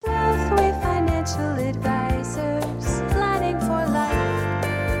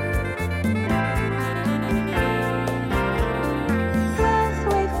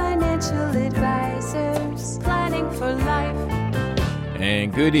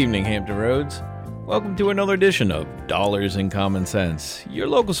Good evening, Hampton Roads. Welcome to another edition of Dollars and Common Sense, your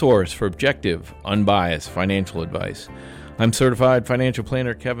local source for objective, unbiased financial advice. I'm certified financial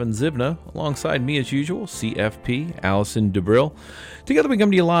planner Kevin Zibna, alongside me as usual, CFP Allison DeBrill. Together we come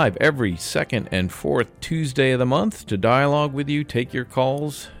to you live every second and fourth Tuesday of the month to dialogue with you, take your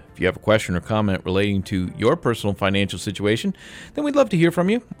calls. If you have a question or comment relating to your personal financial situation, then we'd love to hear from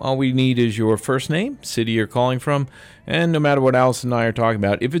you. All we need is your first name, city you're calling from, and no matter what Allison and I are talking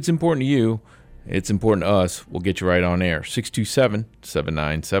about, if it's important to you, it's important to us, we'll get you right on air.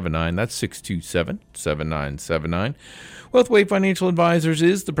 627-7979. That's 627-7979. Wealthway Financial Advisors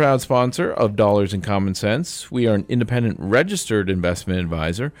is the proud sponsor of Dollars and Common Sense. We are an independent registered investment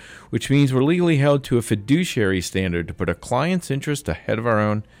advisor, which means we're legally held to a fiduciary standard to put a client's interest ahead of our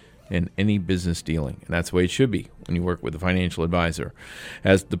own in any business dealing. And that's the way it should be when you work with a financial advisor.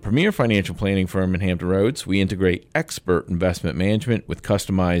 As the premier financial planning firm in Hampton Roads, we integrate expert investment management with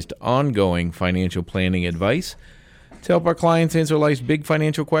customized ongoing financial planning advice to help our clients answer life's big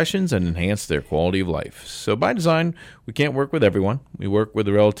financial questions and enhance their quality of life. So by design, we can't work with everyone. We work with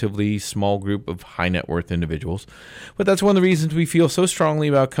a relatively small group of high net worth individuals. But that's one of the reasons we feel so strongly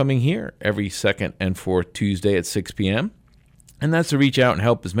about coming here every second and fourth Tuesday at 6 p.m. And that's to reach out and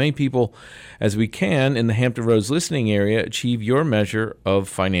help as many people as we can in the Hampton Roads listening area achieve your measure of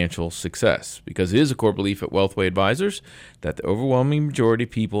financial success. Because it is a core belief at Wealthway Advisors that the overwhelming majority of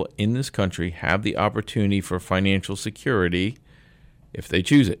people in this country have the opportunity for financial security if they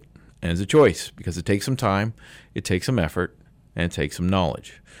choose it. And it's a choice because it takes some time, it takes some effort, and it takes some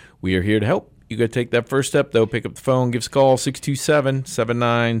knowledge. We are here to help. You got to take that first step, though. Pick up the phone, give us a call,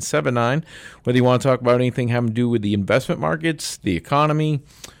 627-7979. Whether you want to talk about anything having to do with the investment markets, the economy,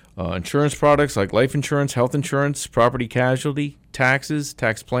 insurance products like life insurance, health insurance, property casualty, taxes,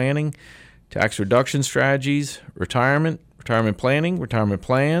 tax planning, tax reduction strategies, retirement planning, retirement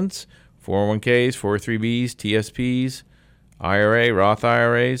plans, 401ks, 403bs, TSPs, IRA, Roth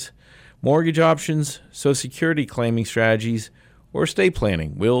IRAs, mortgage options, Social Security claiming strategies, or estate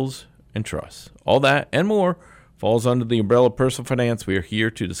planning, wills, and trusts. All that and more falls under the umbrella of personal finance we are here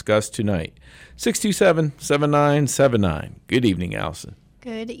to discuss tonight. 627-7979. Good evening, Allison.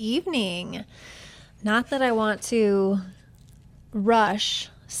 Good evening. Not that I want to rush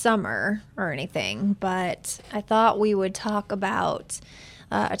summer or anything, but I thought we would talk about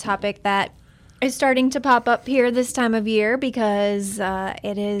a topic that is starting to pop up here this time of year because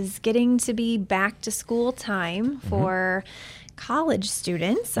it is getting to be back to school time for college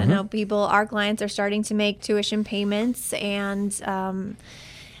students. I know our clients are starting to make tuition payments, and so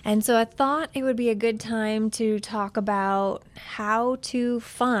I thought it would be a good time to talk about how to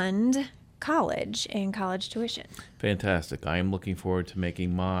fund college and college tuition. Fantastic. I am looking forward to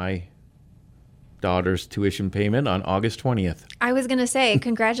making my daughter's tuition payment on August 20th. I was going to say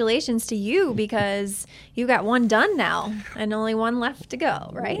congratulations to you because you got one done now and only one left to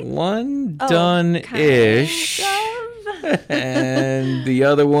go, right? One done-ish. And the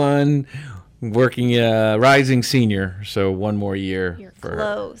other one working rising senior, so one more year. You're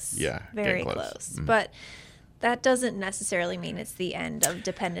close. Yeah, very close. Mm-hmm. But that doesn't necessarily mean it's the end of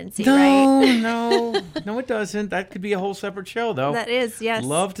dependency, right? right? No, it doesn't. That could be a whole separate show, though. That is, yes.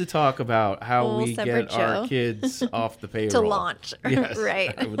 Love to talk about how we get our kids off the payroll. To launch, yes,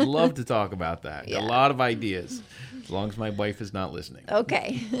 right. I would love to talk about that. Yeah. A lot of ideas, as long as my wife is not listening.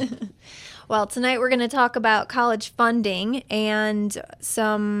 Okay. Well, tonight we're going to talk about college funding and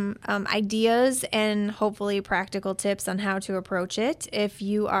some ideas and hopefully practical tips on how to approach it. If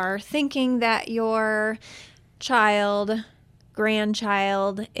you are thinking that your child,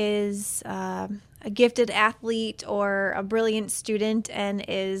 grandchild is a gifted athlete or a brilliant student and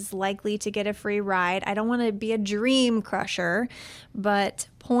is likely to get a free ride, I don't want to be a dream crusher, but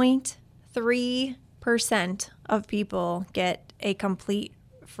 0.3% of people get a complete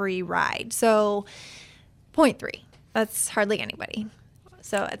free ride. So 0.3, that's hardly anybody.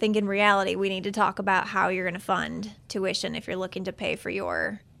 So I think in reality, we need to talk about how you're going to fund tuition if you're looking to pay for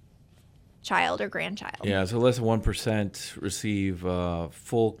your child or grandchild. Yeah, so less than 1% receive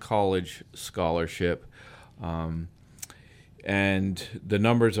full college scholarship. And the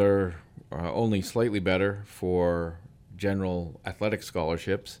numbers are only slightly better for general athletic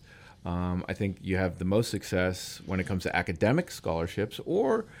scholarships. I think you have the most success when it comes to academic scholarships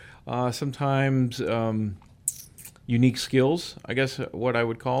or sometimes unique skills, I guess what I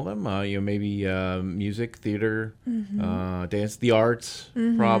would call them. Maybe music, theater, dance, the arts,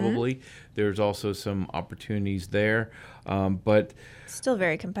 probably. There's also some opportunities there. But still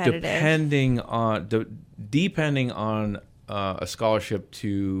very competitive. Depending on a scholarship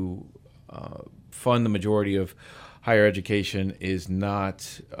to fund the majority of higher education is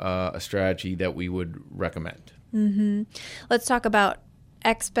not a strategy that we would recommend. Let's talk about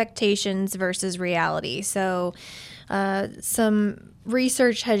expectations versus reality. So some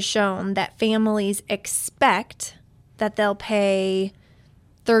research has shown that families expect that they'll pay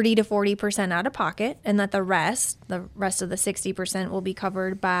 30 to 40% out of pocket, and that the rest of the 60% will be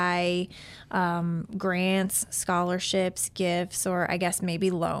covered by grants, scholarships, gifts, or I guess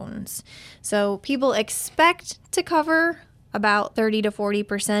maybe loans. So people expect to cover about 30 to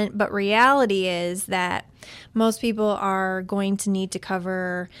 40%, but reality is that most people are going to need to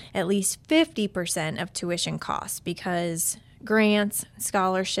cover at least 50% of tuition costs, because grants,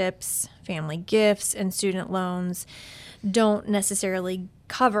 scholarships, family gifts, and student loans don't necessarily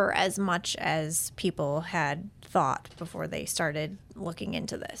cover as much as people had thought before they started looking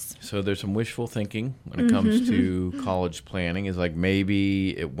into this. So there's some wishful thinking when it comes to college planning. Is like,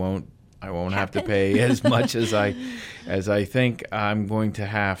 maybe I won't have to pay as much as I think I'm going to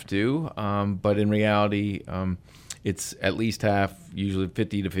have to. But in reality, it's at least half, usually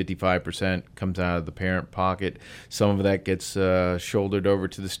 50 to 55% comes out of the parent pocket. Some of that gets shouldered over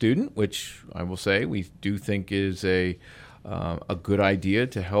to the student, which I will say we do think is a good idea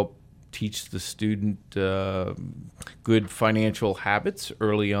to help teach the student good financial habits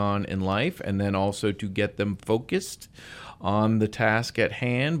early on in life, and then also to get them focused on the task at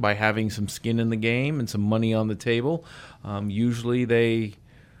hand by having some skin in the game and some money on the table. Usually they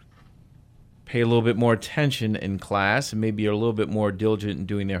pay a little bit more attention in class and maybe are a little bit more diligent in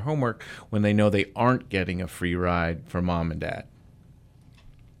doing their homework when they know they aren't getting a free ride from mom and dad.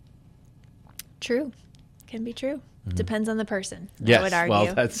 True. Can be true. Depends on the person, yes, I would argue.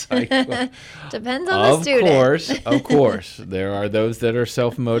 Well, that's depends on the student. Of course. There are those that are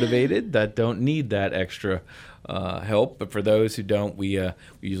self-motivated that don't need that extra help. But for those who don't, we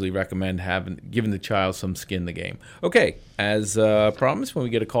usually recommend giving the child some skin in the game. Okay, as promised, when we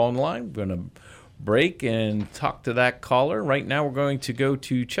get a call on the line, we're going to break and talk to that caller. Right now, we're going to go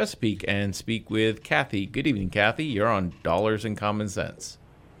to Chesapeake and speak with Kathy. Good evening, Kathy. You're on Dollars and Common Sense.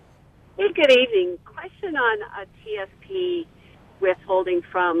 Hey, good evening. Question on a TSP withholding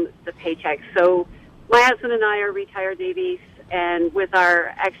from the paycheck. So my husband and I are retired Navies, and with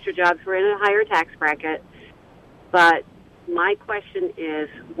our extra jobs, we're in a higher tax bracket. But my question is,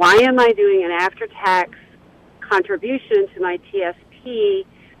 why am I doing an after-tax contribution to my TSP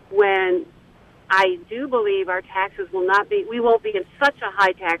when I do believe our taxes we won't be in such a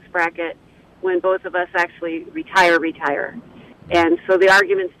high tax bracket when both of us actually retire. And so the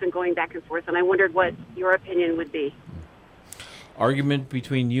argument's been going back and forth, and I wondered what your opinion would be. Argument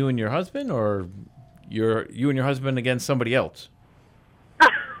between you and your husband, or you and your husband against somebody else?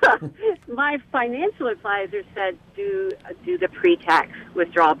 My financial advisor said do the pre-tax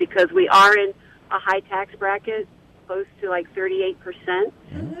withdrawal because we are in a high tax bracket, close to like 38%,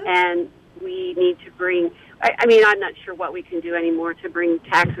 and we need to bring. I'm not sure what we can do anymore to bring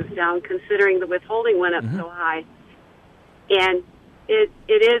taxes down, considering the withholding went up so high. And it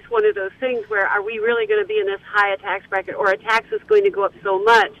is one of those things where, are we really going to be in this high a tax bracket, or a tax is going to go up so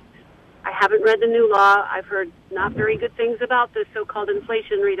much? I haven't read the new law. I've heard not very good things about the so-called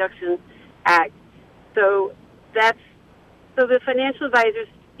Inflation Reduction Act. So the financial advisor,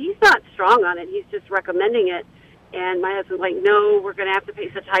 he's not strong on it. He's just recommending it. And my husband's like, no, we're going to have to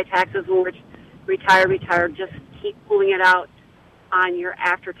pay such high taxes when we're retire. Just keep pulling it out on your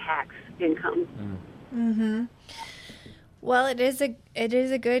after-tax income. Mm-hmm. Well, it is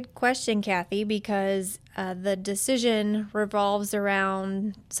a good question, Kathy, because the decision revolves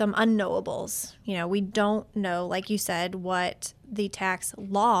around some unknowables. You know, we don't know, like you said, what the tax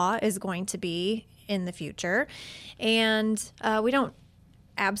law is going to be in the future, and we don't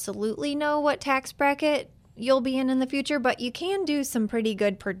absolutely know what tax bracket you'll be in the future, but you can do some pretty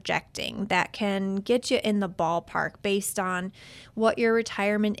good projecting that can get you in the ballpark based on what your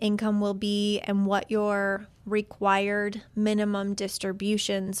retirement income will be and what your required minimum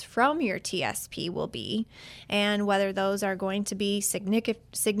distributions from your TSP will be, and whether those are going to be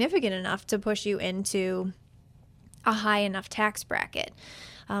significant enough to push you into a high enough tax bracket.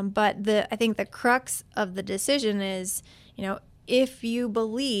 But I think the crux of the decision is, if you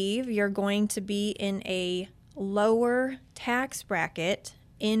believe you're going to be in a lower tax bracket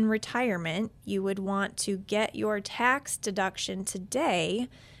in retirement, you would want to get your tax deduction today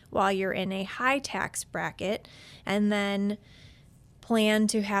while you're in a high tax bracket, and then plan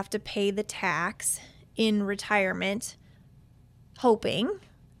to have to pay the tax in retirement, hoping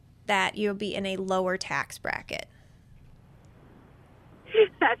that you'll be in a lower tax bracket.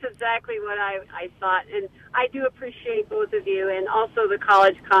 That's exactly what I thought. And I do appreciate both of you and also the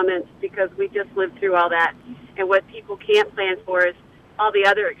college comments, because we just lived through all that. And what people can't plan for is all the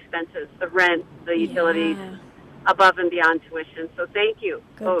other expenses, the rent, the utilities, above and beyond tuition. So thank you.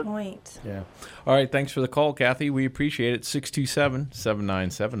 Good point. Yeah. All right. Thanks for the call, Kathy. We appreciate it.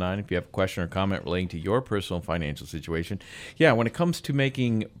 627-7979 if you have a question or comment relating to your personal financial situation. Yeah, when it comes to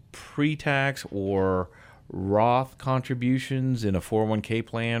making pre-tax or Roth contributions in a 401k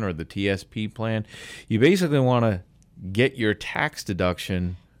plan or the TSP plan, you basically want to get your tax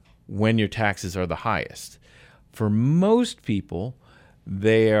deduction when your taxes are the highest. For most people,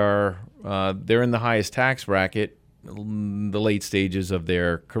 they're in the highest tax bracket in the late stages of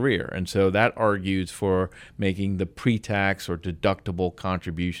their career, and so that argues for making the pre-tax or deductible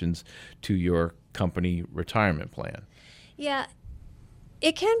contributions to your company retirement plan. Yeah.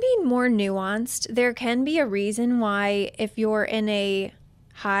 It can be more nuanced. There can be a reason why, if you're in a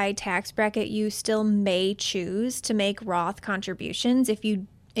high tax bracket, you still may choose to make Roth contributions. If you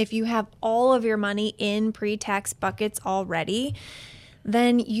have all of your money in pre-tax buckets already,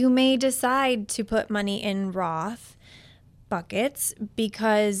 then you may decide to put money in Roth buckets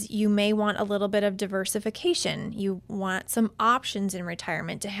because you may want a little bit of diversification. You want some options in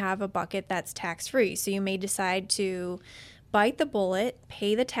retirement to have a bucket that's tax-free. So you may decide to bite the bullet,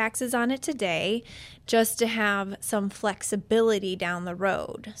 pay the taxes on it today, just to have some flexibility down the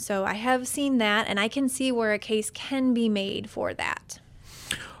road. So I have seen that, and I can see where a case can be made for that.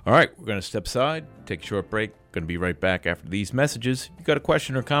 All right, we're going to step aside, take a short break. Going to be right back after these messages. If you've got a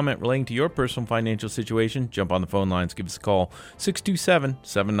question or comment relating to your personal financial situation, jump on the phone lines, give us a call,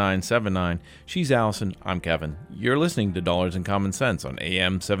 627-7979. She's Allison, I'm Kevin. You're listening to Dollars and Common Sense on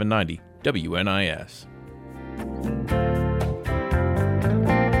AM 790 WNIS.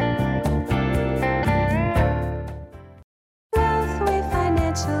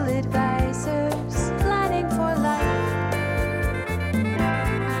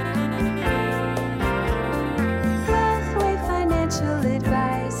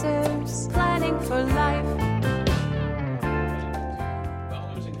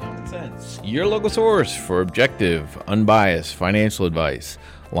 Your local source for objective, unbiased financial advice.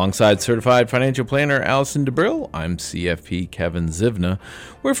 Alongside certified financial planner Allison DeBrill, I'm CFP Kevin Zivna.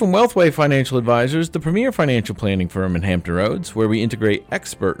 We're from Wealthway Financial Advisors, the premier financial planning firm in Hampton Roads, where we integrate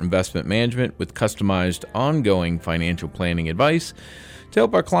expert investment management with customized, ongoing financial planning advice to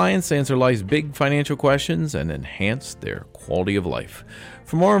help our clients answer life's big financial questions and enhance their quality of life.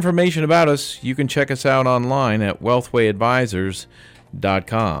 For more information about us, you can check us out online at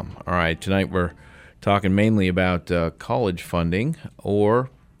wealthwayadvisors.com. All right, tonight we're talking mainly about college funding or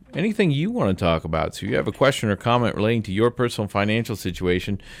anything you want to talk about. So if you have a question or comment relating to your personal financial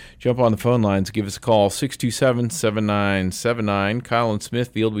situation, jump on the phone lines, give us a call, 627-7979. Kyle in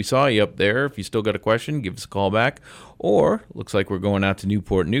Smithfield, we saw you up there. If you still got a question, give us a call back. Or, looks like we're going out to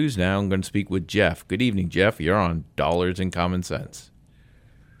Newport News now. I'm going to speak with Jeff. Good evening, Jeff. You're on Dollars and Common Sense.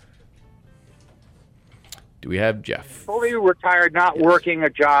 Do we have Jeff? Fully retired, not working a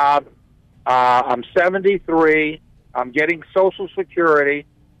job. I'm 73. I'm getting Social Security,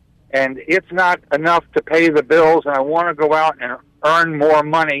 and it's not enough to pay the bills, and I want to go out and earn more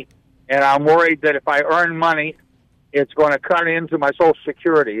money, and I'm worried that if I earn money, it's going to cut into my Social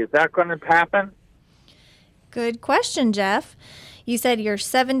Security. Is that going to happen? Good question, Jeff. You said you're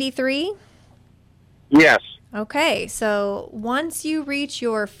 73? Yes. Okay, so once you reach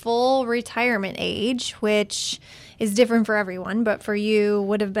your full retirement age, which is different for everyone, but for you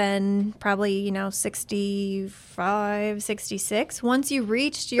would have been probably, 65, 66. Once you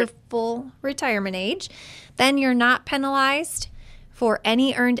reached your full retirement age, then you're not penalized for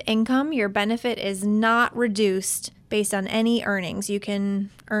any earned income. Your benefit is not reduced based on any earnings. You can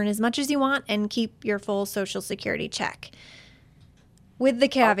earn as much as you want and keep your full Social Security check, with the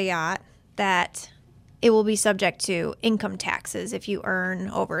caveat that it will be subject to income taxes if you earn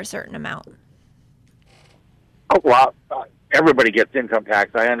over a certain amount. Oh, well, everybody gets income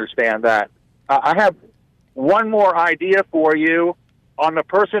tax. I understand that. I have one more idea for you on the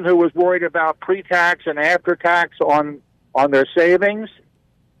person who was worried about pre-tax and after-tax on their savings.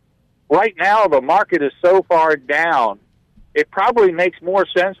 Right now, the market is so far down, it probably makes more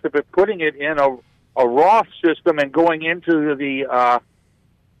sense to be putting it in a Roth system and going into the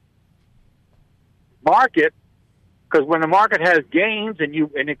market, because when the market has gains and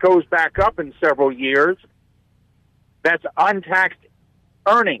it goes back up in several years, that's untaxed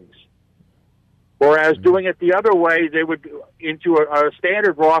earnings. Whereas doing it the other way, they would into a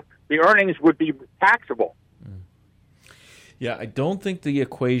standard Roth, the earnings would be taxable. Yeah, I don't think the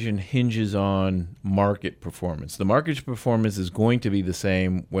equation hinges on market performance. The market performance is going to be the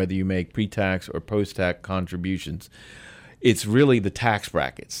same whether you make pre-tax or post-tax contributions. It's really the tax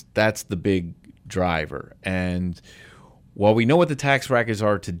brackets. That's the big driver. And while we know what the tax brackets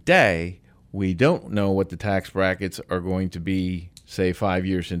are today, we don't know what the tax brackets are going to be, say, 5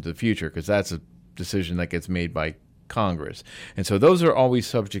 years into the future, because that's a decision that gets made by Congress. And so those are always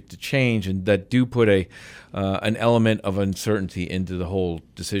subject to change, and that do put an element of uncertainty into the whole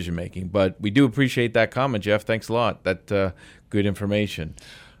decision making. But we do appreciate that comment, Jeff. Thanks a lot. That good information.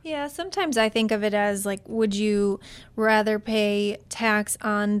 Yeah, sometimes I think of it as like, would you rather pay tax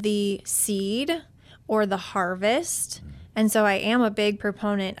on the seed or the harvest? And so I am a big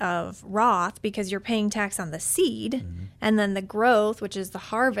proponent of Roth because you're paying tax on the seed, and then the growth, which is the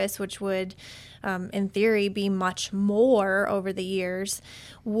harvest, which would, in theory, be much more over the years,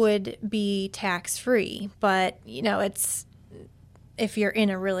 would be tax-free. But, it's if you're in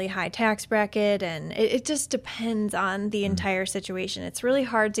a really high tax bracket, and it just depends on the entire situation. It's really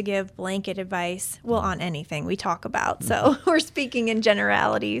hard to give blanket advice, on anything we talk about. So we're speaking in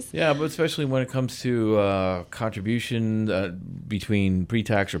generalities. Yeah, but especially when it comes to contribution between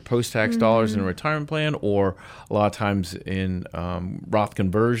pre-tax or post-tax dollars in a retirement plan, or a lot of times in Roth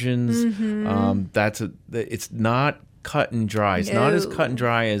conversions. It's not cut and dry. It's not as cut and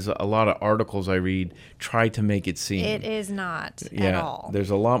dry as a lot of articles I read try to make it seem. It is not at all.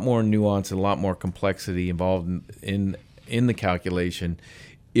 There's a lot more nuance and a lot more complexity involved in the calculation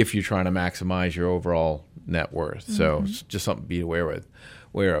if you're trying to maximize your overall net worth. So it's just something to be aware of.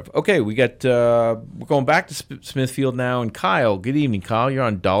 Okay, we're going back to Smithfield now, and Kyle. Good evening, Kyle. You're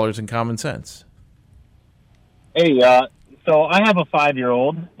on Dollars and Common Sense. Hey, so I have a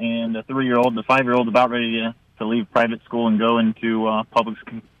 5-year-old and a 3-year-old. The 5-year-old's about ready to leave private school and go into public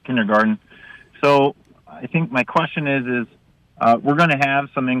kindergarten. So I think my question is we're going to have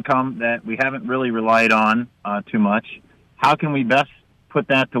some income that we haven't really relied on too much. How can we best put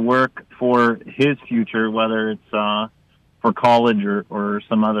that to work for his future, whether it's for college or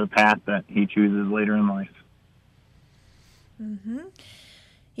some other path that he chooses later in life?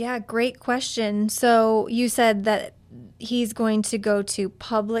 Yeah, great question. So you said that he's going to go to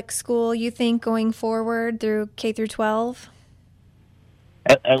public school, you think, going forward through K through 12?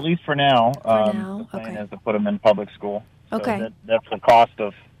 At least for now. The plan is to put him in public school. So okay. That's the cost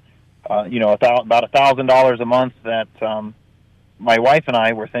of, about $1,000 a month that my wife and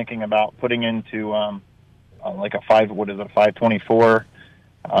I were thinking about putting into like a 524.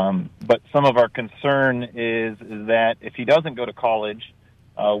 But some of our concern is that if he doesn't go to college,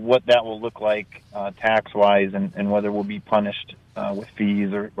 what that will look like tax-wise, and whether we'll be punished with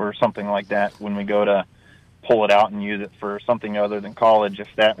fees or something like that when we go to pull it out and use it for something other than college, if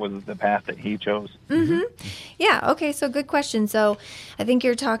that was the path that he chose. Yeah, okay, so good question. So I think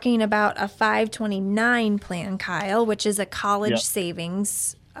you're talking about a 529 plan, Kyle, which is a college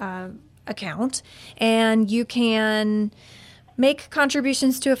savings account, and you can make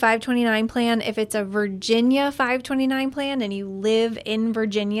contributions to a 529 plan. If it's a Virginia 529 plan and you live in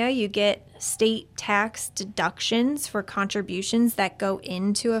Virginia, you get state tax deductions for contributions that go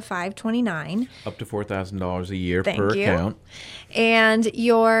into a 529. Up to $4,000 a year per account. And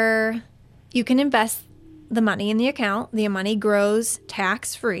you can invest the money in the account. The money grows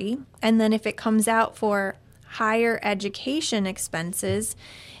tax-free. And then if it comes out for higher education expenses,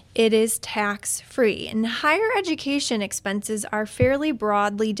 it is tax-free. And higher education expenses are fairly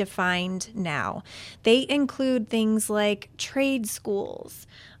broadly defined now. They include things like trade schools,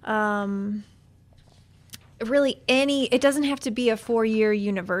 really it doesn't have to be a 4-year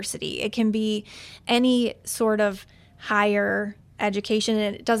university. It can be any sort of higher education,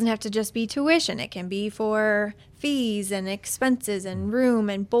 and it doesn't have to just be tuition. It can be for fees and expenses and room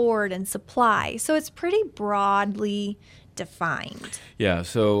and board and supply. So it's pretty broadly defined. Yeah,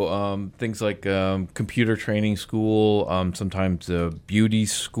 so things like computer training school, sometimes beauty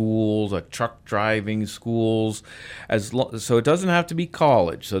schools, truck driving schools, so it doesn't have to be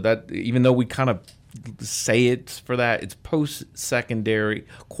college. So that even though we kind of say it's for that, it's post-secondary,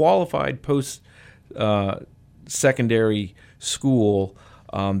 qualified post-secondary school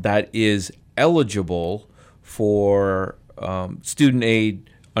that is eligible for student aid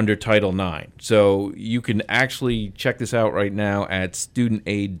under Title IX. So you can actually check this out right now at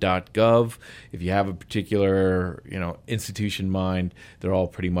studentaid.gov. If you have a particular, institution in mind, they're all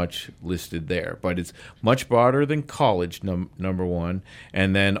pretty much listed there. But it's much broader than college, number one.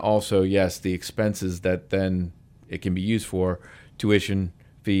 And then also, yes, the expenses that then it can be used for: tuition,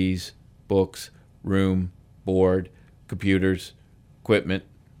 fees, books, room, board, computers, equipment,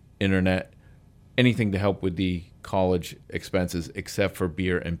 internet, anything to help with the college expenses except for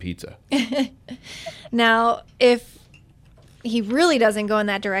beer and pizza. Now, if he really doesn't go in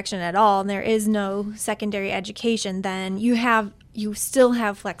that direction at all and there is no secondary education, then you still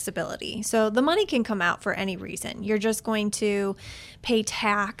have flexibility. So the money can come out for any reason. You're just going to pay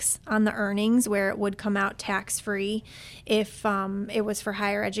tax on the earnings where it would come out tax-free if it was for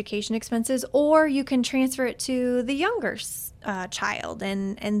higher education expenses, or you can transfer it to the younger child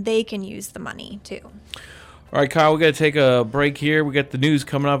and they can use the money too. All right, Kyle, we got to take a break here. We got the news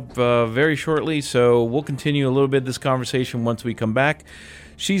coming up very shortly, so we'll continue a little bit of this conversation once we come back.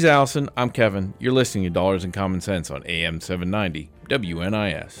 She's Allison. I'm Kevin. You're listening to Dollars and Common Sense on AM 790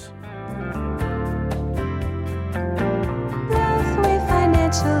 WNIS. Wealthway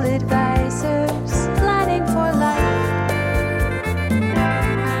Financial Advisors, planning for life.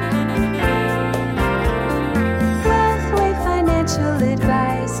 Wealthway Financial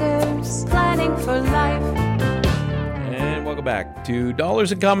Advisors, planning for life. Welcome back to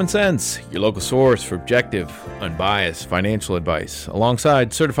Dollars and Common Sense, your local source for objective, unbiased financial advice.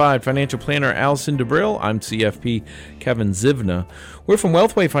 Alongside certified financial planner Allison DeBrill, I'm CFP Kevin Zivna. We're from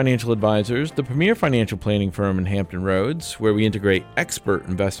Wealthway Financial Advisors, the premier financial planning firm in Hampton Roads, where we integrate expert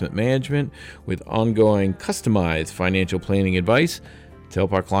investment management with ongoing customized financial planning advice to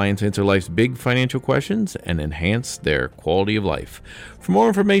help our clients answer life's big financial questions and enhance their quality of life. For more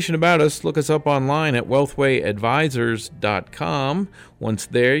information about us, look us up online at wealthwayadvisors.com. Once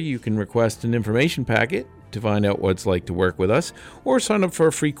there, you can request an information packet to find out what it's like to work with us, or sign up for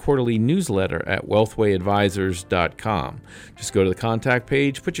a free quarterly newsletter at wealthwayadvisors.com. Just go to the contact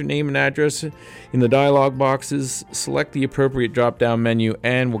page, put your name and address in the dialog boxes, select the appropriate drop-down menu,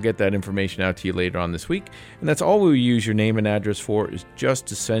 and we'll get that information out to you later on this week. And that's all we'll use your name and address for, is just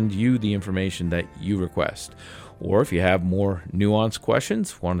to send you the information that you request. Or if you have more nuanced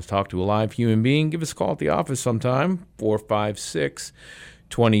questions, want to talk to a live human being, give us a call at the office sometime,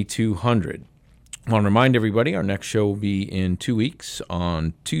 456-2200. I want to remind everybody our next show will be in 2 weeks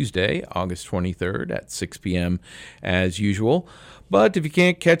on Tuesday, August 23rd at 6 p.m. as usual. But if you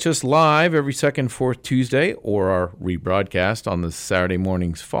can't catch us live every second, fourth Tuesday, or our rebroadcast on the Saturday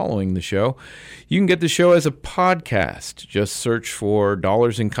mornings following the show, you can get the show as a podcast. Just search for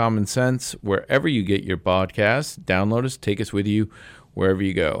Dollars in Common Sense wherever you get your podcasts. Download us, take us with you wherever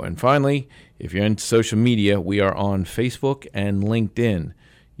you go. And finally, if you're into social media, we are on Facebook and LinkedIn.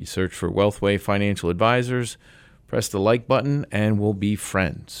 You search for Wealthway Financial Advisors, press the like button, and we'll be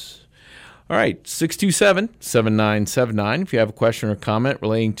friends. All right, 627-7979. If you have a question or comment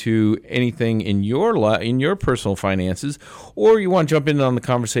relating to anything in your personal finances, or you want to jump in on the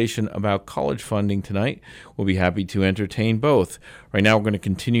conversation about college funding tonight, we'll be happy to entertain both. Right now, we're going to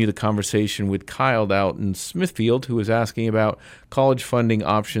continue the conversation with Kyle out in Smithfield, who is asking about college funding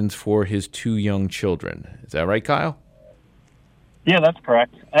options for his 2 young children. Is that right, Kyle? Yeah, that's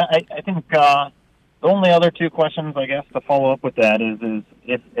correct. I think the only other 2 questions, I guess, to follow up with that is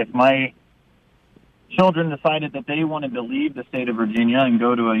if my children decided that they wanted to leave the state of Virginia and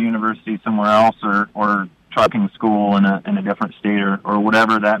go to a university somewhere else or trucking school in a different state or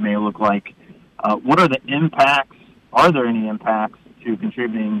whatever that may look like, what are the impacts? Are there any impacts to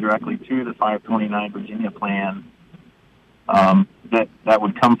contributing directly to the 529 Virginia plan that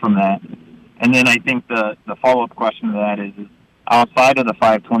would come from that? And then I think the follow-up question to that is outside of the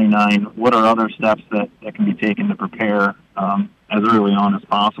 529, what are other steps that can be taken to prepare as early on as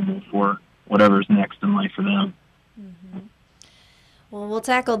possible for whatever's next in life for them? Mm-hmm. Well, we'll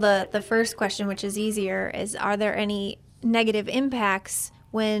tackle the first question, which is easier, is are there any negative impacts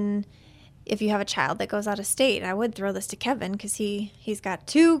if you have a child that goes out of state? I would throw this to Kevin because he's got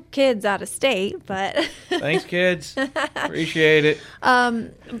 2 kids out of state, but thanks, kids. Appreciate it.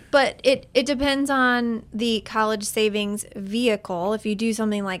 But it depends on the college savings vehicle. If you do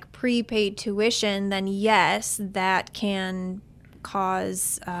something like prepaid tuition, then yes, that can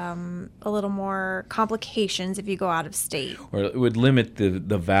cause a little more complications if you go out of state. Or it would limit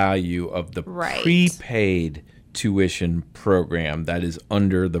the value of the prepaid tuition program that is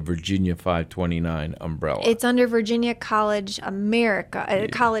under the Virginia 529 umbrella. It's under Virginia College America,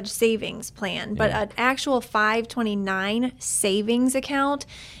 College Savings Plan, but an actual 529 savings account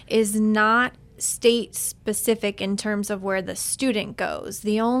is not state specific in terms of where the student goes.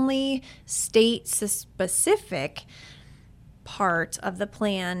 The only state specific part of the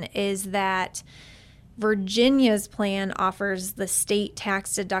plan is that Virginia's plan offers the state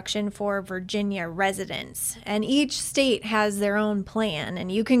tax deduction for Virginia residents, and each state has their own plan,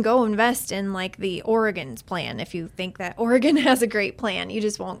 and you can go invest in like the Oregon's plan if you think that Oregon has a great plan.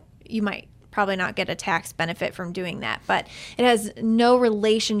 You might probably not get a tax benefit from doing that. But it has no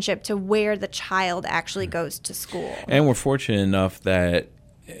relationship to where the child actually goes to school. And we're fortunate enough that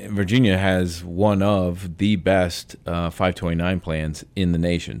Virginia has one of the best 529 plans in the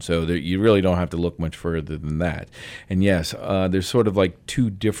nation. So you really don't have to look much further than that. And yes, there's sort of like two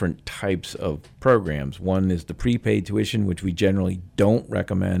different types of programs. One is the prepaid tuition, which we generally don't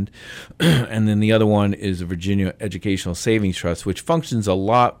recommend. And then the other one is the Virginia Educational Savings Trust, which functions a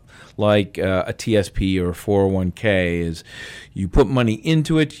lot like a TSP or a 401k. Is you put money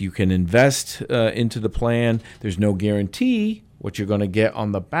into it, you can invest into the plan. There's no guarantee what you're going to get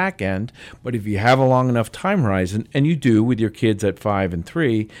on the back end. But if you have a long enough time horizon, and you do with your kids at 5 and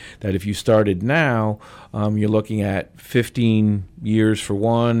 3, that if you started now, you're looking at 15 years for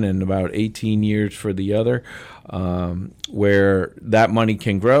one and about 18 years for the other, where that money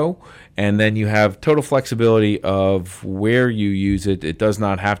can grow. And then you have total flexibility of where you use it. It does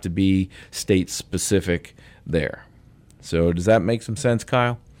not have to be state specific there. So does that make some sense,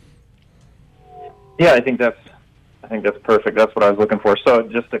 Kyle? Yeah, I think that's perfect. That's what I was looking for. So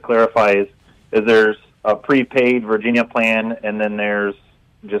just to clarify, is there's a prepaid Virginia plan, and then there's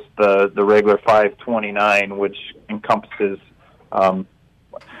just the regular 529, which encompasses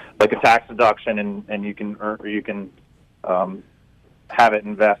like a tax deduction, and you can have it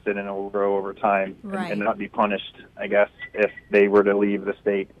invested and it will grow over time, Right. and not be punished, I guess, if they were to leave the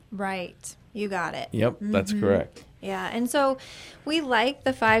state. Right. You got it. Yep, that's correct. Yeah, and so we like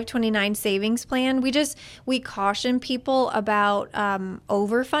the 529 savings plan. We caution people about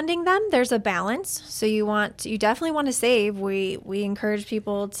overfunding them. There's a balance, so you definitely want to save. We encourage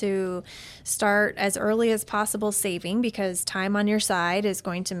people to start as early as possible saving, because time on your side is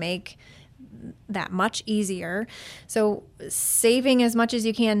going to make that much easier. So saving as much as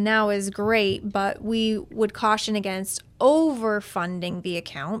you can now is great, but we would caution against overfunding the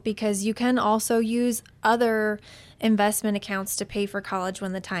account, because you can also use other investment accounts to pay for college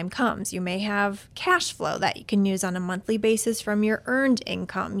when the time comes. You may have cash flow that you can use on a monthly basis from your earned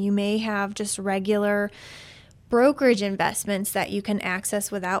income. You may have just regular brokerage investments that you can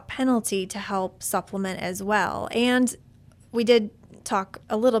access without penalty to help supplement as well. And we did talk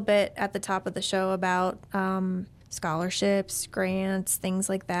a little bit at the top of the show about scholarships, grants, things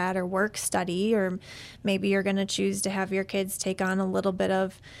like that, or work study, or maybe you're going to choose to have your kids take on a little bit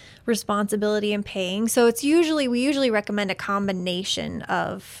of responsibility in paying. So we usually recommend a combination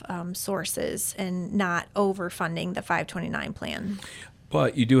of sources and not overfunding the 529 plan.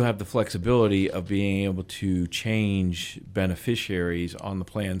 But you do have the flexibility of being able to change beneficiaries on the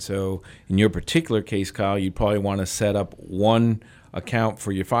plan. So in your particular case, Kyle, you'd probably want to set up one account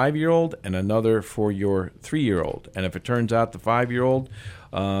for your 5-year-old and another for your 3-year-old. And if it turns out the 5-year-old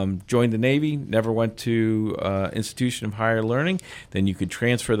joined the Navy, never went to institution of higher learning, then you could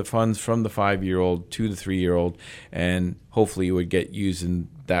transfer the funds from the 5-year-old to the 3-year-old, and hopefully it would get used in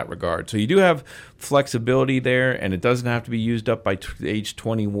that regard. So you do have flexibility there, and it doesn't have to be used up by age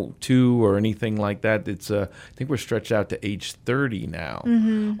 22 or anything like that. It's I think we're stretched out to age 30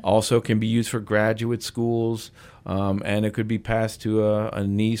 now. Also can be used for graduate schools, and it could be passed to a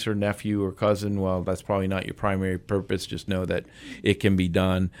niece or nephew or cousin. Well, that's probably not your primary purpose. Just know that it can be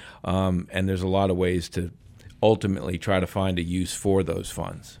done, and there's a lot of ways to ultimately try to find a use for those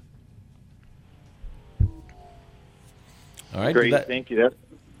funds. All right. Great, thank you.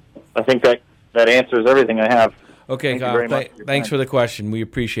 I think that answers everything I have. Okay, Kyle, thanks for the question. We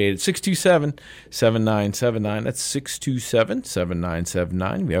appreciate it. 627-7979. That's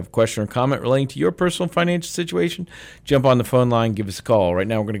 627-7979. We have a question or comment relating to your personal financial situation. Jump on the phone line, give us a call. Right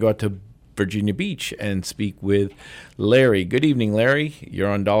now we're going to go out to Virginia Beach and speak with Larry. Good evening, Larry. You're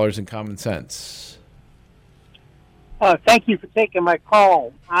on Dollars and Common Sense. Thank you for taking my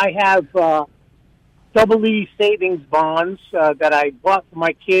call. I have Double E savings bonds that I bought for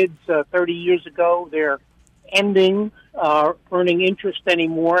my kids 30 years ago. They're ending earning interest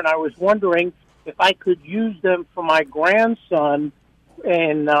anymore, and I was wondering if I could use them for my grandson,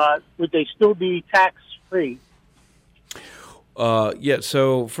 and would they still be tax-free? Yeah,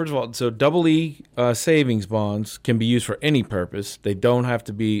 so first of all, Double E savings bonds can be used for any purpose. They don't have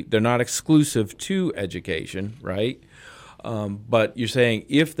to be, they're not exclusive to education, right? But you're saying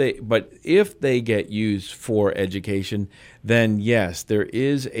if they get used for education, then yes, there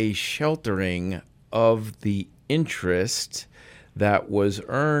is a sheltering of the interest that was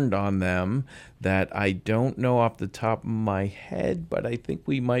earned on them that I don't know off the top of my head, but I think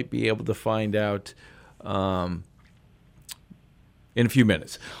we might be able to find out in a few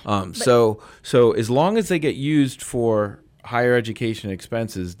minutes. So as long as they get used for higher education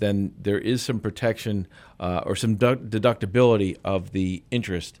expenses, then there is some protection or some deductibility of the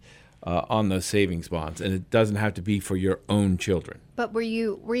interest on those savings bonds, and it doesn't have to be for your own children. But were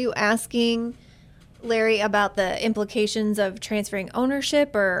you asking, Larry, about the implications of transferring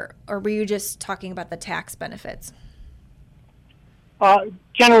ownership, or were you just talking about the tax benefits?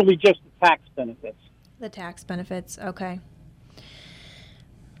 Generally, just the tax benefits. The tax benefits, okay.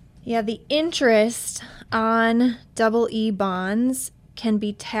 Yeah, the interest on EE bonds can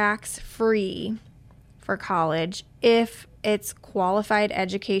be tax-free for college if it's qualified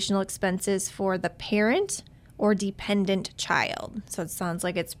educational expenses for the parent or dependent child. So it sounds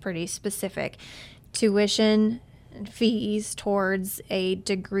like it's pretty specific. Tuition and fees towards a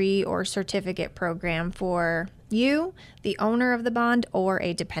degree or certificate program for you, the owner of the bond, or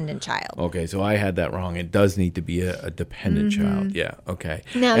a dependent child. Okay, so I had that wrong. It does need to be a dependent child. Yeah, okay.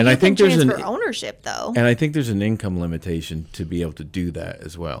 Now, and you I think can there's transfer ownership, though. And I think there's an income limitation to be able to do that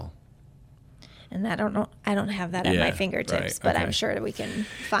as well. And I don't have that at my fingertips, right, but okay. I'm sure that we can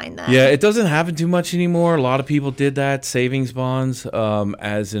find that. Yeah, it doesn't happen too much anymore. A lot of people did that, savings bonds,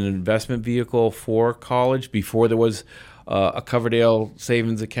 as an investment vehicle for college before there was a Coverdale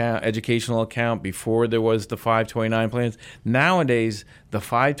savings account, educational account, before there was the 529 plans. Nowadays, the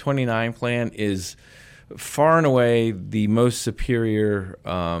 529 plan is far and away the most superior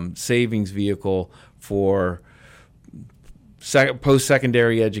savings vehicle for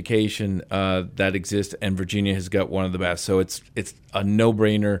post-secondary education that exists, and Virginia has got one of the best. So it's a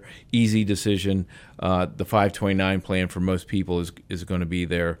no-brainer, easy decision. The 529 plan for most people is going to be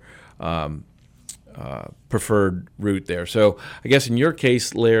their preferred route there. So I guess in your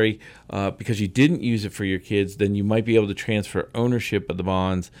case, Larry, because you didn't use it for your kids, then you might be able to transfer ownership of the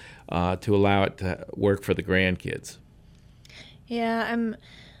bonds to allow it to work for the grandkids. Yeah,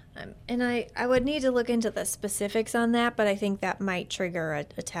 and I would need to look into the specifics on that, but I think that might trigger a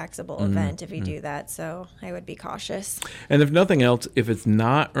taxable event if you do that, so I would be cautious. And if nothing else, if it's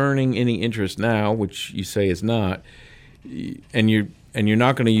not earning any interest now, which you say is not, and you're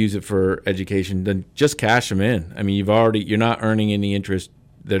not going to use it for education, then just cash them in. I mean, you're not earning any interest.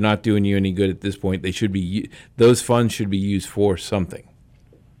 They're not doing you any good at this point. Those funds should be used for something.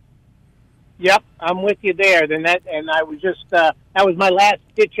 Yep, I'm with you there. I was just that was my last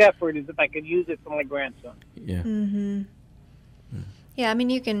ditch effort, is if I could use it for my grandson. Yeah. Mm-hmm. Yeah, I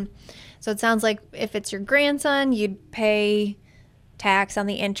mean, you can. So it sounds like if it's your grandson, you'd pay tax on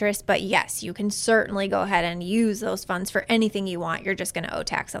the interest, but yes, you can certainly go ahead and use those funds for anything you want. You're just going to owe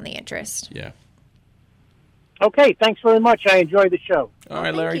tax on the interest. Yeah. Okay, thanks very much. I enjoyed the show. All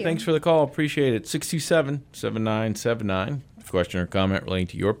right, Larry, thanks for the call. Appreciate it. 627-7979. Question or comment relating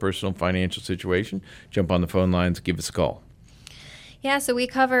to your personal financial situation, jump on the phone lines, give us a call. Yeah, so we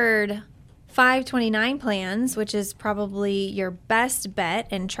covered 529 plans, which is probably your best bet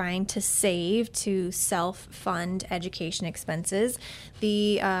in trying to save to self-fund education expenses.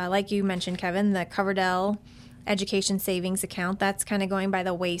 The like you mentioned, Kevin, the Coverdell education savings account, that's kind of going by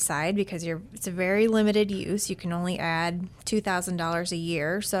the wayside because it's a very limited use. You can only add $2,000 a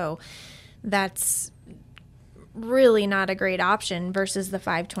year, so that's really not a great option versus the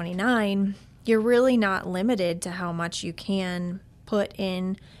 529. You're really not limited to how much you can put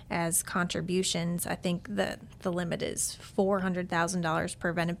in as contributions. I think that the limit is $400,000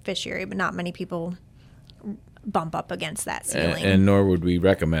 per beneficiary, but not many people bump up against that ceiling. And nor would we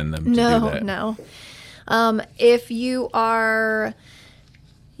recommend them to do that. No. If you don't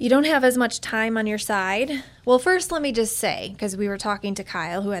have as much time on your side, well, first let me just say, because we were talking to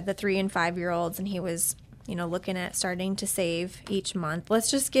Kyle, who had the 3 and 5 year olds, and he was looking at starting to save each month. Let's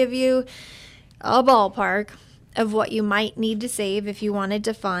just give you a ballpark of what you might need to save if you wanted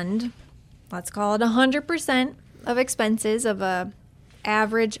to fund, let's call it 100% of expenses of a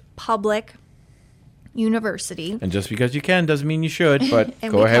average public university. And just because you can doesn't mean you should, but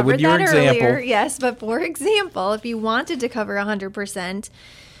and go ahead with your example. Earlier, yes, but for example, if you wanted to cover 100%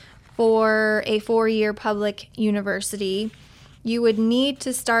 for a 4-year public university, you would need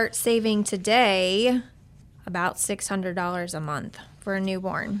to start saving today about $600 a month for a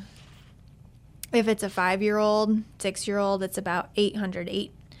newborn. If it's a 5-year-old, 6-year-old, it's about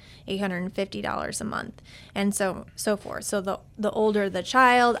 $850 a month, and so forth. So the older the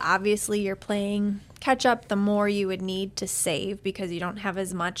child, obviously you're playing catch up, the more you would need to save because you don't have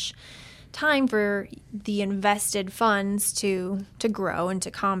as much time for the invested funds to grow and to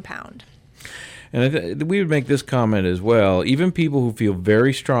compound. And we would make this comment as well. Even people who feel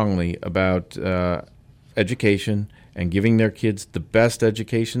very strongly about education and giving their kids the best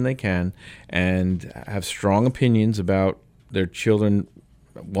education they can and have strong opinions about their children,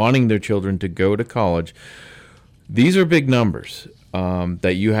 wanting their children to go to college, these are big numbers.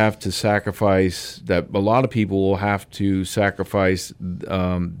 that you have to sacrifice, that a lot of people will have to sacrifice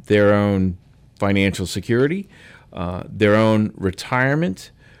their own financial security, their own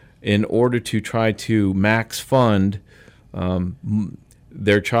retirement, in order to try to max fund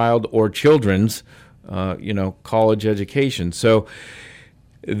their child or children's, college education. So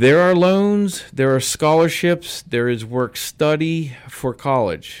there are loans, there are scholarships, there is work study for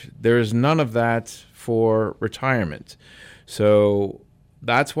college. There is none of that for retirement. So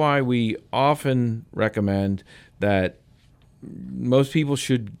that's why we often recommend that most people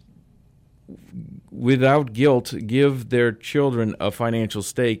should, without guilt, give their children a financial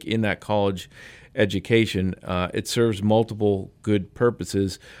stake in that college education. It serves multiple good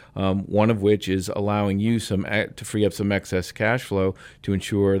purposes, one of which is allowing you to free up some excess cash flow to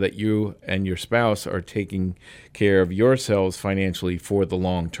ensure that you and your spouse are taking care of yourselves financially for the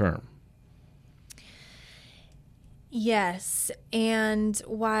long term. Yes, and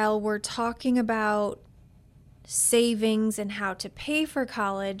while we're talking about savings and how to pay for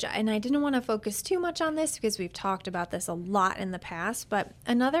college, and I didn't want to focus too much on this because we've talked about this a lot in the past, but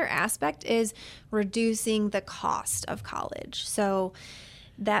another aspect is reducing the cost of college. So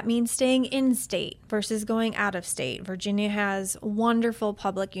that means staying in state versus going out of state. Virginia has wonderful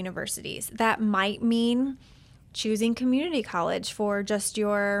public universities. That might mean choosing community college for just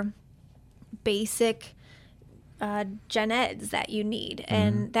your basic gen eds that you need,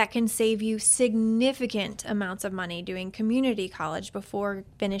 and that can save you significant amounts of money doing community college before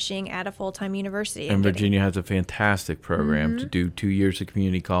finishing at a full-time university. And Virginia has a fantastic program to do 2 years of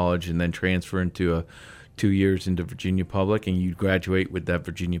community college and then transfer into 2 years into Virginia Public, and you graduate with that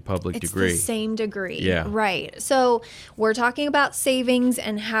Virginia Public degree. It's the same degree. Yeah. Right. So we're talking about savings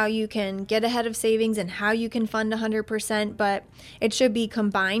and how you can get ahead of savings and how you can fund 100%, but it should be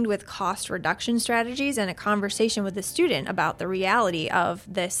combined with cost reduction strategies and a conversation with the student about the reality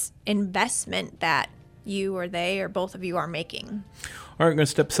of this investment that you or they or both of you are making. All right, we're going to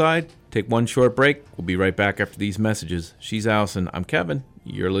step aside, take one short break. We'll be right back after these messages. She's Allison. I'm Kevin.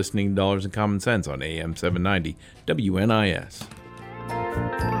 You're listening to Dollars and Common Sense on AM 790 WNIS.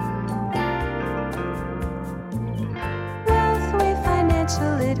 Wealthway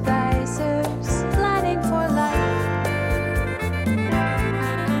Financial Advisors, planning for life.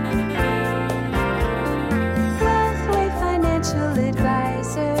 Wealthway Financial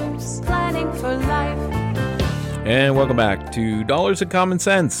Advisors, planning for life. And welcome back to Dollars and Common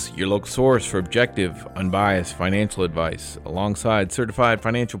Sense, your local source for objective, unbiased financial advice. Alongside certified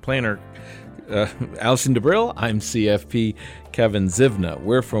financial planner Allison DeBrill, I'm CFP Kevin Zivna.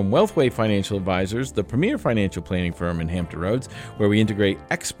 We're from Wealthway Financial Advisors, the premier financial planning firm in Hampton Roads, where we integrate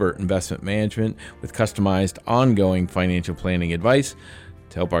expert investment management with customized, ongoing financial planning advice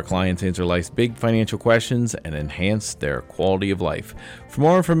to help our clients answer life's big financial questions and enhance their quality of life. For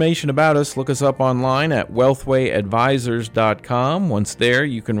more information about us, look us up online at wealthwayadvisors.com. Once there,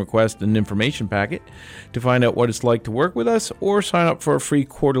 you can request an information packet to find out what it's like to work with us, or sign up for a free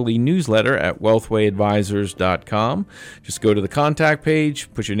quarterly newsletter at wealthwayadvisors.com. Just go to the contact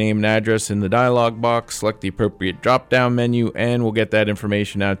page, put your name and address in the dialog box, select the appropriate drop-down menu, and we'll get that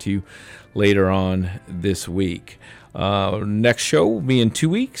information out to you later on this week. Next show will be in 2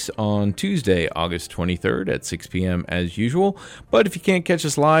 weeks on Tuesday, August 23rd at 6 p.m. as usual. But if you can't catch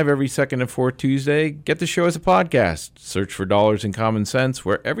us live every second and fourth Tuesday, get the show as a podcast. Search for Dollars and Common Sense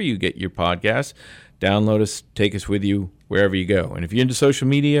wherever you get your podcasts. Download us, take us with you wherever you go. And if you're into social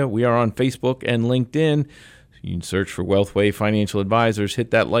media, we are on Facebook and LinkedIn. You can search for Wealthway Financial Advisors,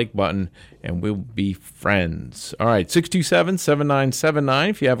 hit that like button, and we'll be friends. All right, 627-7979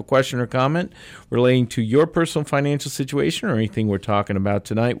 if you have a question or comment relating to your personal financial situation or anything we're talking about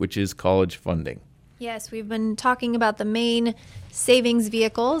tonight, which is college funding. Yes, we've been talking about the main savings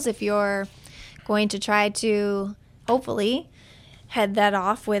vehicles if you're going to try to, hopefully, head that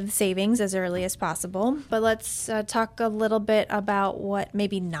off with savings as early as possible. But let's talk a little bit about what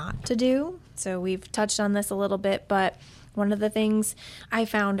maybe not to do. So we've touched on this a little bit, but one of the things I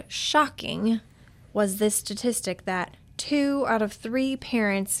found shocking was this statistic that 2 out of 3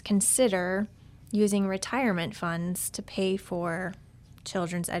 parents consider using retirement funds to pay for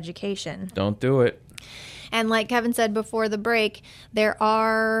children's education. Don't do it. And like Kevin said before the break, there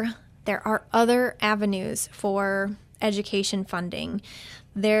are other avenues for education funding.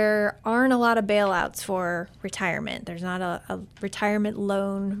 There aren't a lot of bailouts for retirement. There's not a retirement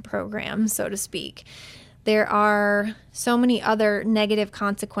loan program, so to speak. There are so many other negative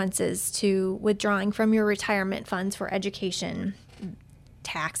consequences to withdrawing from your retirement funds for education.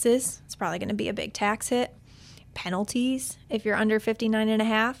 Taxes, it's probably going to be a big tax hit. Penalties if you're under 59 and a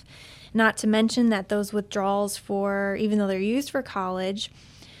half. Not to mention that those withdrawals for, even though they're used for college,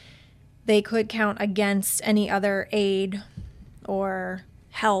 they could count against any other aid or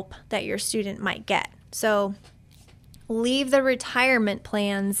help that your student might get. So leave the retirement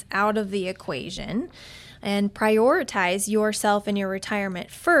plans out of the equation and prioritize yourself and your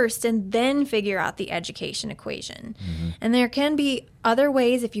retirement first, and then figure out the education equation. And there can be other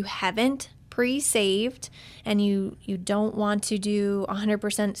ways if you haven't pre-saved and you don't want to do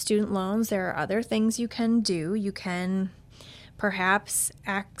 100% student loans. There are other things you can do. You can perhaps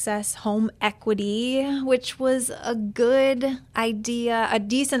access home equity, which was a good idea, a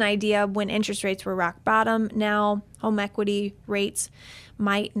decent idea when interest rates were rock bottom. Now home equity rates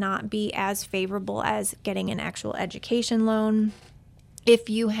might not be as favorable as getting an actual education loan. If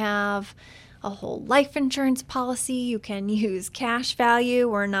you have a whole life insurance policy, you can use cash value.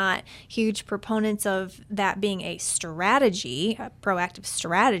 We're not huge proponents of that being a strategy, a proactive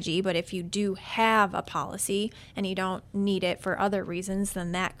strategy, but if you do have a policy and you don't need it for other reasons,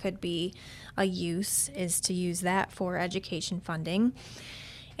 then that could be a use, is to use that for education funding.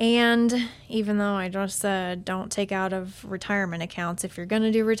 And even though I just said don't take out of retirement accounts, if you're going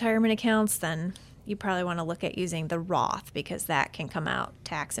to do retirement accounts, then you probably want to look at using the Roth, because that can come out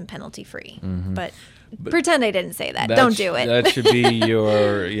tax and penalty free. But pretend I didn't say that. Don't do it. That should be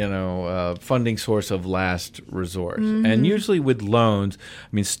your, funding source of last resort. And usually with loans, I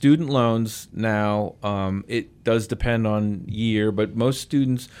mean, student loans now, it does depend on year, but most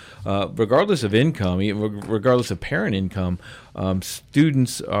students, regardless of income, regardless of parent income,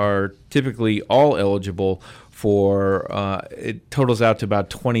 students are typically all eligible for, it totals out to about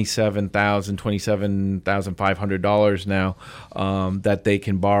 $27,500 now that they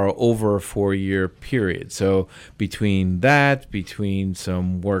can borrow over a 4-year period. So between that, between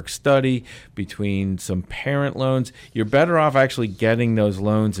some work study, between some parent loans, you're better off actually getting those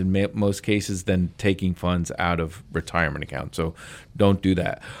loans in most cases than taking funds out of retirement accounts. So don't do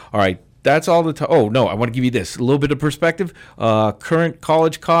that. All right. That's all the time. Oh, no, I want to give you this. A little bit of perspective. Current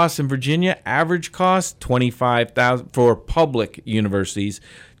college costs in Virginia, average cost, $25,000 for public universities,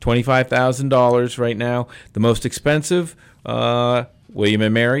 $25,000 right now. The most expensive,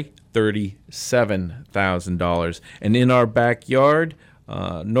 William & Mary, $37,000. And in our backyard,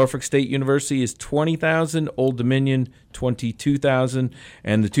 Norfolk State University is $20,000, Old Dominion $22,000,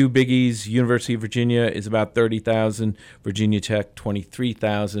 and the two biggies, University of Virginia is about $30,000, Virginia Tech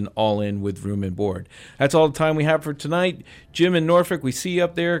 $23,000, all in with room and board. That's all the time we have for tonight. Jim in Norfolk, we see you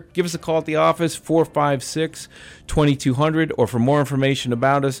up there. Give us a call at the office, 456-2200, or for more information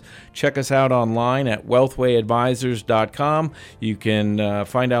about us, check us out online at wealthwayadvisors.com. You can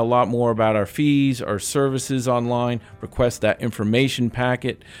find out a lot more about our fees, our services online, request that information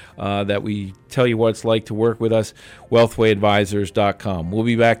packet that we tell you what it's like to work with us, wealthwayadvisors.com. We'll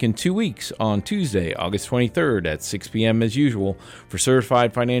be back in 2 weeks on Tuesday, August 23rd at 6 p.m. as usual. For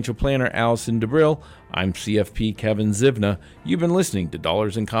Certified Financial Planner Allison DeBrill, I'm CFP Kevin Zivna. You've been listening to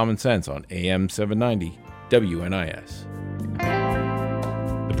Dollars and Common Sense on AM 790 WNIS.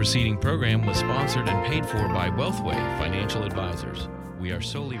 The preceding program was sponsored and paid for by Wealthway Financial Advisors. We are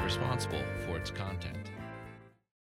solely responsible for its content.